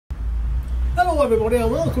Hello everybody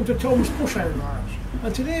and welcome to Tom's Push Outliers,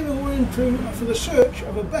 and today we're going for the search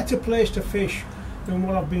of a better place to fish than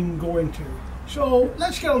what I've been going to. So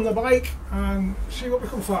let's get on the bike and see what we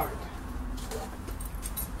can find.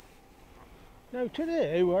 Now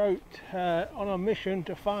today we're out on a mission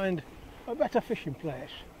to find a better fishing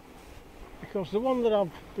place, because the one that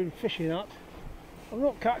I've been fishing at, I'm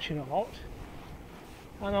not catching a lot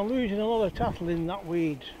and I'm losing a lot of tackle in that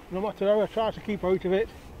weed. No matter how I try to keep out of it,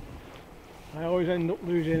 I always end up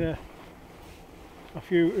losing a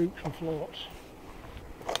few hooks and floats,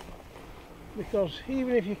 because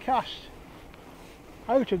even if you cast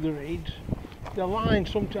out of the reeds, the line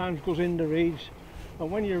sometimes goes in the reeds,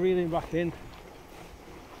 and when you're reeling back in,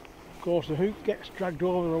 of course the hook gets dragged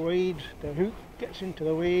over the weeds, the hook gets into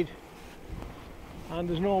the weed, and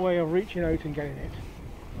there's no way of reaching out and getting it.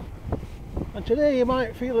 And today you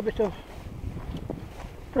might feel a bit of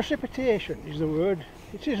precipitation is the word.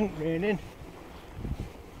 It isn't raining,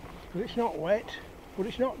 because it's not wet, but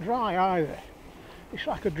it's not dry either. It's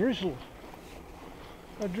like a drizzle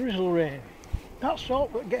rain. That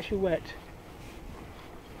sort that gets you wet.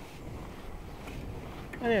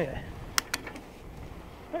 Anyway,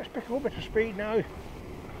 let's pick up a bit of speed now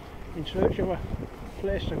in search of a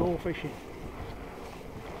place to go fishing.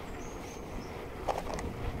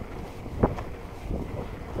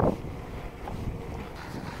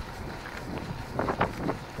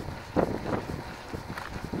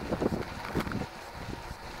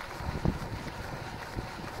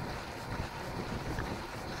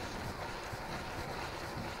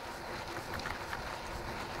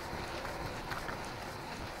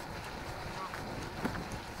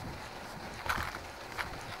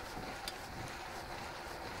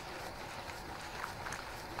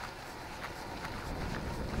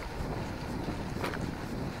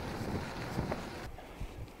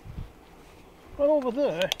 Well, over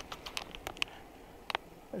there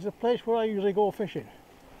is the place where I usually go fishing.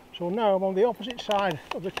 So now I'm on the opposite side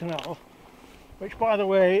of the canal, which by the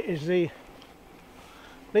way is the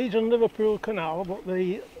Leeds and Liverpool Canal, but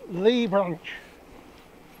the Lee branch.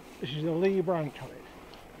 This is the Lee branch of it.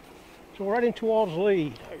 So we're heading towards Lee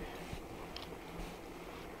now.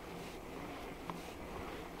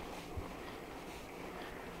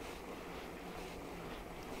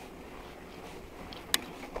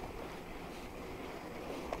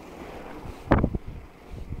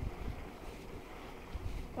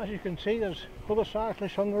 As you can see, there's other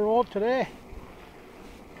cyclists on the road today,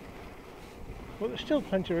 but there's still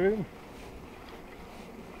plenty of room.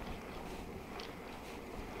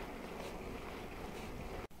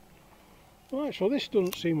 Right, so this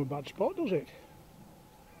doesn't seem a bad spot, does it?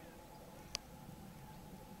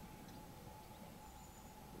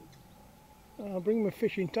 I'll bring my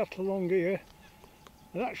fishing tackle along here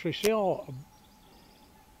and actually saw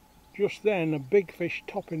just then a big fish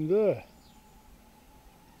topping there.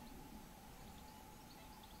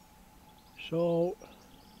 So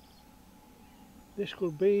this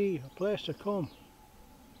could be a place to come.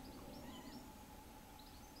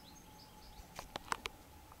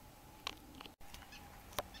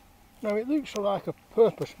 Now it looks like a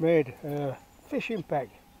purpose-made fishing peg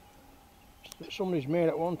that somebody's made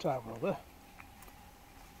at one time or other.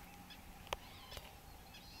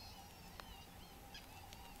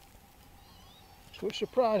 So it's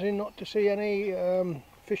surprising not to see any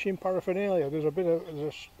fishing paraphernalia. There's a bit of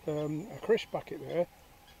a crisp packet there,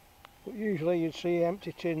 but usually you'd see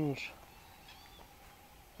empty tins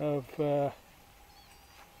of you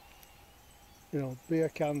know, beer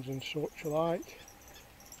cans and such like,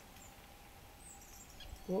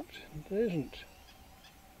 but there isn't.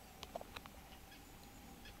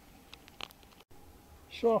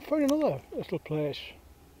 So I found another little place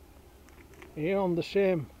here on the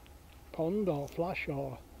same pond or flash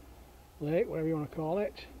or lake, whatever you want to call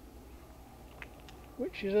it,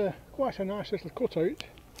 which is quite a nice little cutout.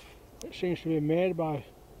 It seems to be made by,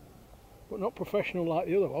 but not professional like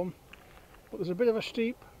the other one, but there's a bit of a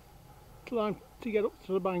steep climb to get up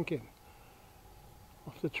to the banking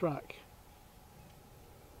off the track,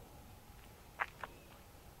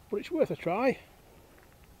 but it's worth a try.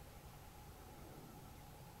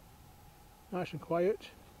 Nice and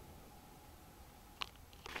quiet.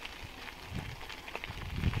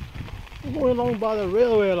 We're going along by the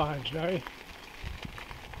railway lines now.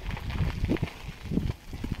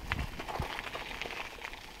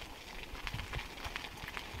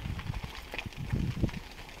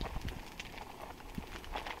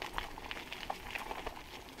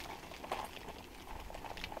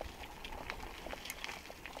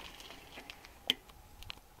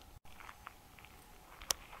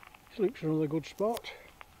 This looks another good spot.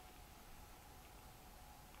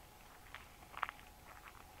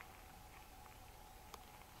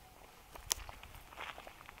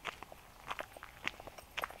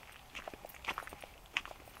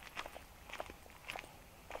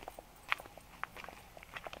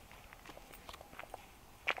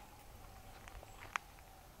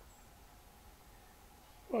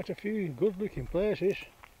 quite a few good looking places.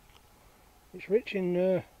 It's rich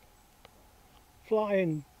in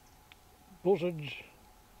flying buzzards.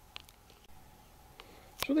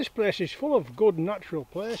 So this place is full of good natural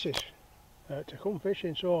places to come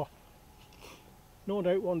fishing, so no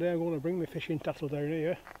doubt one day I'm going to bring my fishing tackle down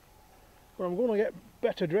here, but I'm going to get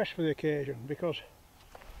better dressed for the occasion because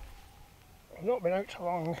I've not been out so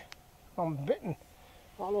long. I'm bitten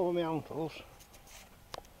all over my ankles.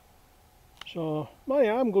 So, well,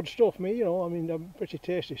 yeah, I'm good stuff, me, you know, I mean, I'm pretty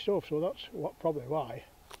tasty stuff, so that's probably why.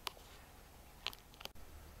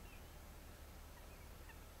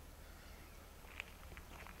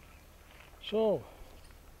 So,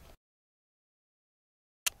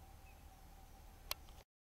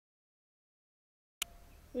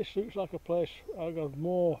 this looks like a place I've got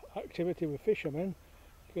more activity with fishermen.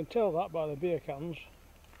 You can tell that by the beer cans.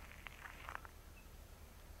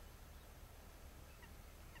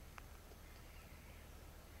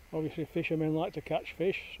 Obviously fishermen like to catch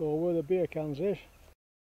fish, so where the beer cans is,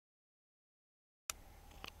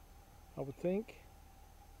 I would think.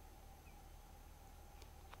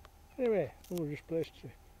 Anyway, another just place to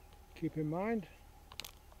keep in mind.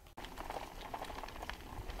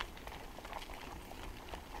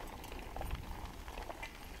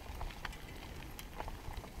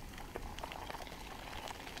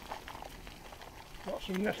 Got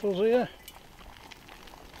some nettles here.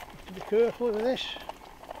 Have to be careful with this.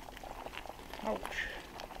 Ouch.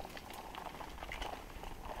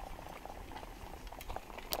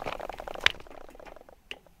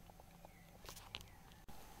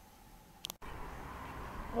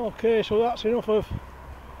 Okay, so that's enough of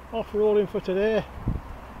off-roading for today.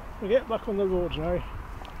 We'll get back on the roads now.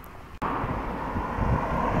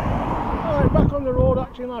 Alright, back on the road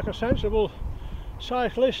acting like a sensible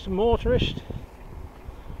cyclist, motorist,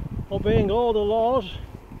 obeying all the laws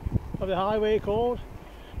of the highway code.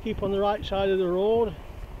 Keep on the right side of the road,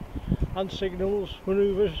 and signals,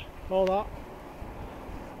 manoeuvres, all that.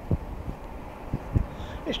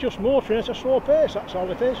 It's just motoring at a slow pace, that's all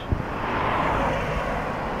it is.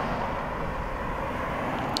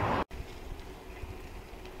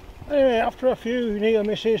 Anyway, after a few near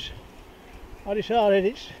misses, I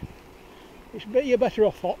decided you're better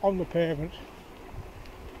off on the pavement.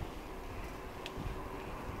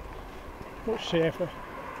 Much safer.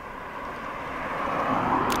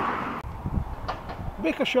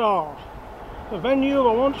 Bickershaw, the venue of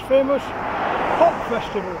a once famous pop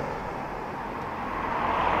festival.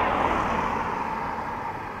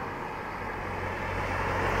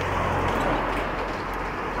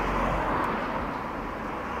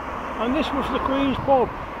 And this was the Queen's pub,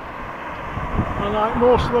 and like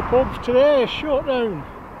most of the pubs today, it's shut down.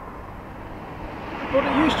 But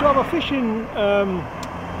it used to have a fishing,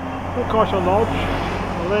 of course, a lodge,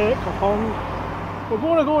 a lake, a pond. We're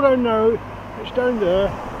going to go down now, it's down there,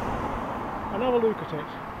 and have a look at it.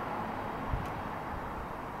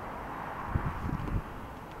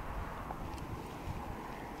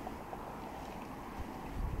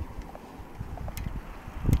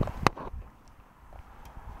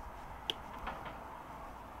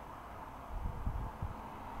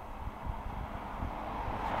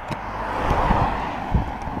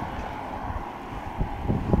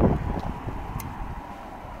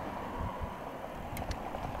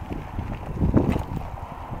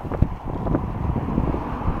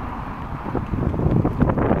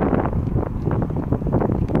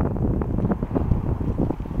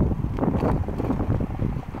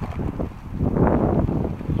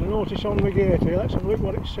 Notice on the gate here, let's have a look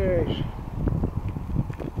what it says.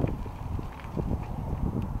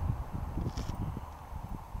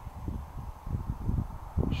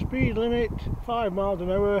 Speed limit 5 miles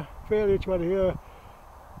an hour, failure to adhere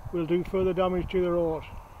will do further damage to the road.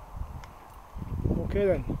 Okay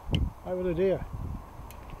then, I will adhere.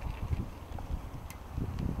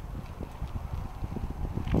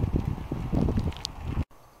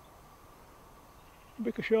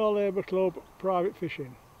 Bickershaw Labour Club private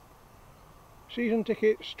fishing. Season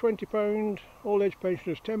tickets £20, old age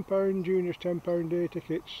pensioners £10, juniors £10, day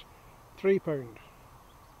tickets £3.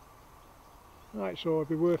 Right, so it'd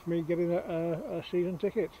be worth me getting a season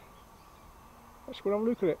ticket. Let's go and have a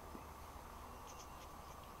look at it.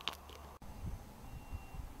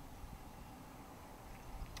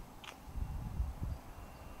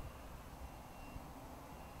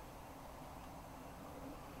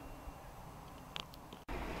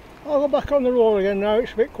 I'll go back on the road again now,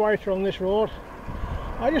 it's a bit quieter on this road.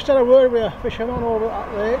 I just had a word with a fisherman over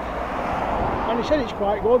at that lake, and he said it's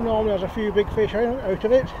quite good, normally has a few big fish out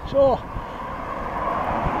of it, so it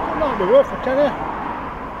might be worth a tenner.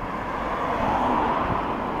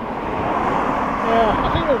 Yeah,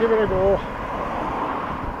 I think we'll give it a go.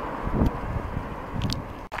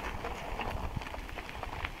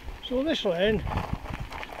 So this lane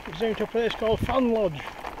is down to a place called Fan Lodge.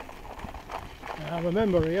 I'm a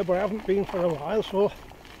member here, but I haven't been for a while, so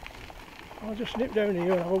I'll just nip down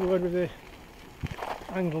here and have a word with the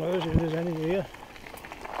anglers if there's any here.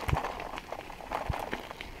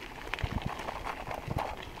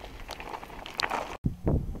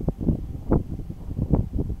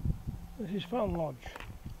 This is Fan Lodge.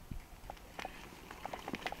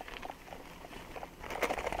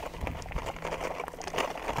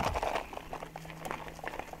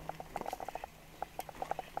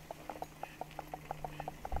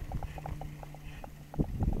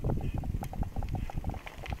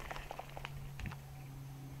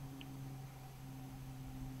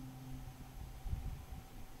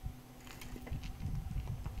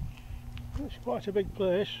 It's quite a big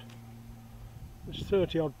place. There's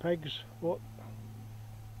 30 odd pegs, but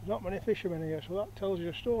there's not many fishermen here, so that tells you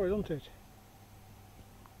a story, doesn't it?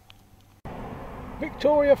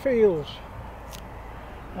 Victoria Fields,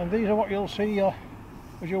 and these are what you'll see as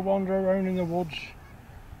you wander around in the woods.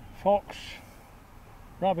 Fox,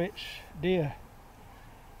 rabbits, deer,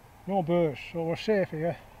 no birds, so we're safe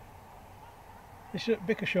here. This is at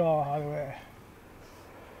Bickershaw, by the way.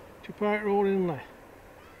 Chipite Road Inlet,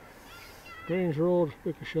 Grange Road,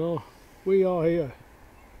 Bickershaw. We are here.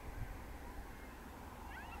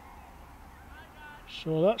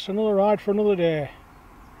 So that's another ride for another day.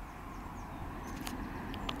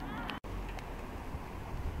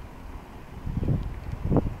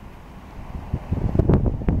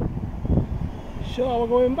 So we're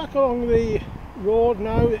going back along the road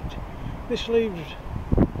now. This leads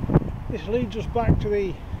us back to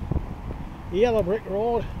the Yellow Brick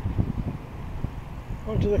Road,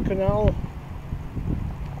 onto the canal.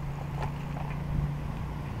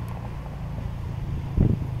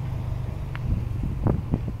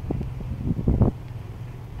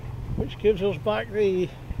 Which gives us back the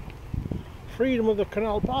freedom of the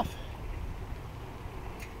canal path.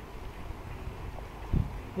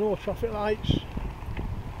 No traffic lights,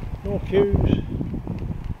 no queues,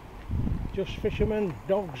 just fishermen,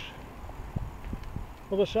 dogs,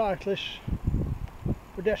 other cyclists,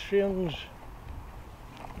 pedestrians,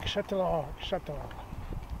 etc, etc.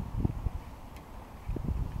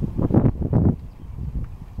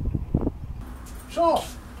 So,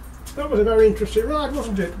 that was a very interesting ride,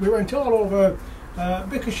 wasn't it? We went all over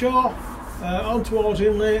Bickershaw, on towards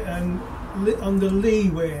Inlet and on the lee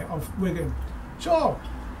way of Wigan. So,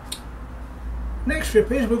 next trip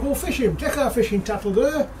is we'll go fishing, take our fishing tackle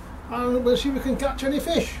there and we'll see if we can catch any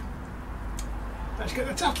fish. Let's get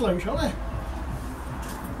the tackle out, shall we?